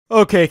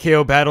OK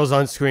K.O battles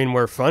on screen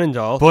were fun and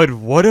all, but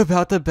what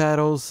about the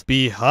battles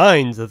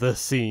behind the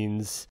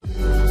scenes?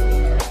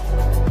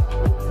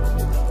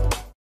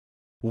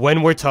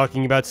 When we're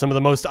talking about some of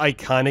the most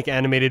iconic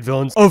animated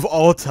villains of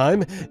all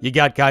time, you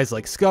got guys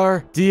like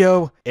Scar,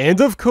 Dio,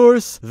 and of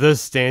course, the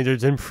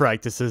Standards and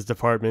Practices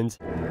Department.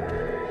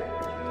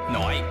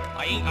 No,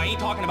 I ain't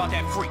talking about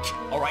that freak,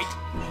 alright?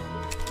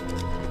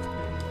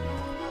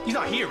 He's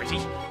not here, is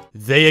he?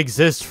 They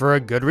exist for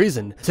a good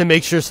reason, to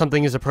make sure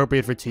something is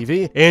appropriate for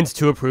TV, and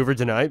to approve or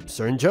deny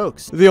certain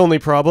jokes. The only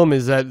problem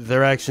is that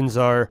their actions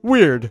are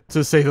weird,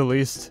 to say the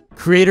least.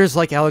 Creators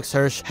like Alex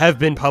Hirsch have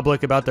been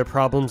public about their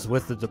problems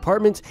with the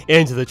department,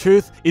 and the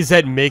truth is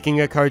that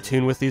making a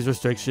cartoon with these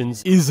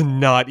restrictions is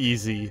not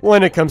easy.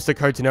 When it comes to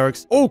Cartoon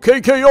Network's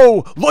OK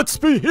K.O, let's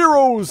be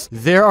heroes!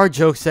 There are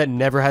jokes that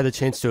never had the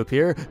chance to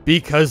appear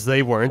because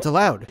they weren't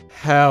allowed.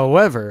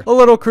 However, a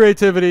little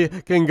creativity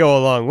can go a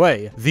long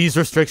way. These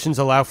restrictions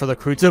allow for the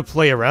crew to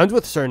play around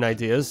with certain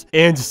ideas,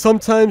 and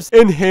sometimes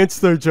enhance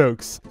their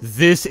jokes.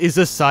 This is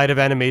a side of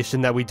animation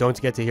that we don't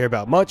get to hear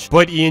about much,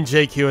 but Ian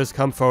J.Q. has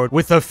come forward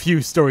with a few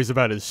stories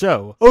about his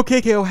show.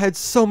 OK K.O had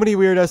so many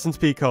weird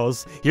S&P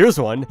calls. Here's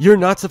one. You're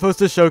not supposed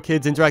to show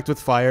kids interact with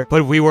fire,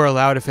 but we were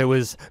allowed if it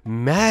was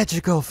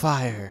magical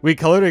fire. We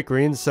colored it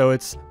green so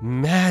it's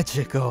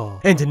magical,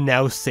 and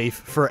now safe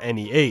for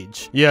any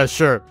age. Yeah,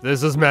 sure,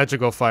 this is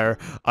magical fire.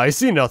 I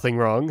see nothing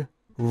wrong.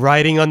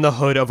 Riding on the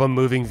hood of a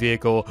moving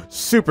vehicle,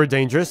 super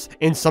dangerous,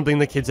 and something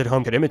the kids at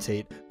home could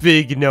imitate.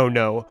 Big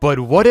no-no. But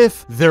what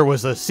if there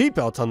was a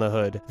seatbelt on the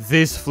hood?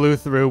 This flew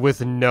through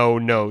with no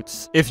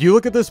notes. If you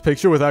look at this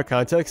picture without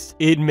context,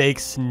 it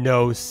makes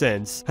no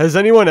sense. Has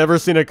anyone ever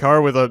seen a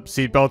car with a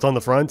seatbelt on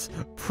the front?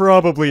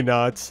 Probably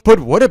not. But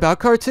what about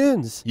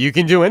cartoons? You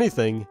can do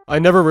anything. I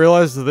never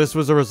realized that this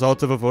was a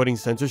result of avoiding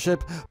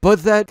censorship,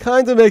 but that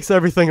kinda makes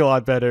everything a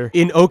lot better.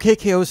 In OK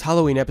K.O's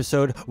Halloween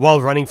episode,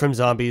 while running from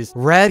zombies,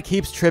 Rad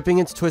keeps tripping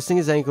and twisting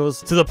his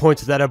ankles to the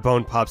point that a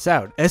bone pops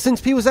out.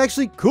 S&P was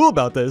actually cool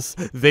about this.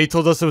 They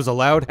told us it was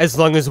allowed as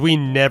long as we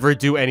never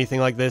do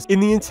anything like this in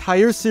the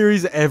entire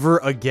series ever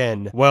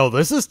again. Well,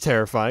 this is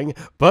terrifying,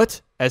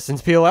 but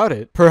S&P allowed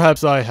it.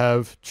 Perhaps I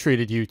have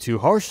treated you too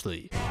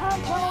harshly.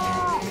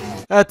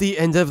 At the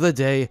end of the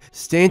day,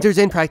 Standards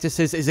and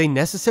Practices is a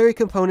necessary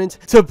component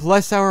to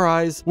bless our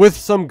eyes with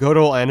some good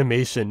old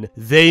animation.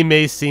 They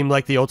may seem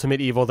like the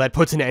ultimate evil that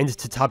puts an end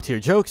to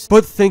top-tier jokes,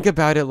 but think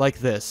about it like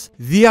this.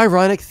 The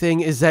ironic thing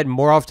is that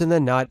more often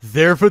than not,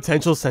 their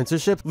potential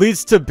censorship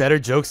leads to better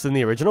jokes than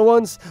the original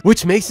ones,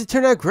 which makes it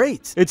turn out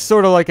great. It's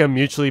sort of like a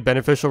mutually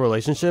beneficial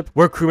relationship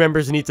where crew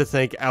members need to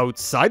think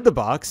outside the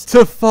box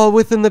to fall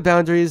within the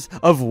boundaries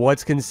of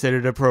what's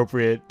considered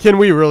appropriate. Can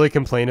we really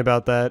complain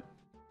about that?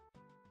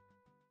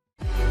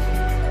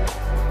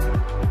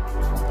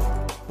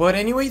 But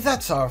anyway,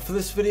 that's all for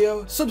this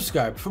video.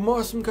 Subscribe for more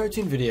awesome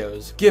cartoon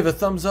videos. Give a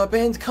thumbs up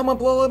and comment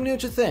below, let me know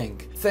what you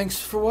think. Thanks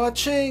for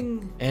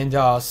watching, and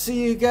I'll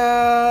see you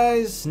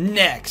guys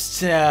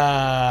next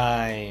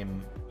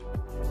time.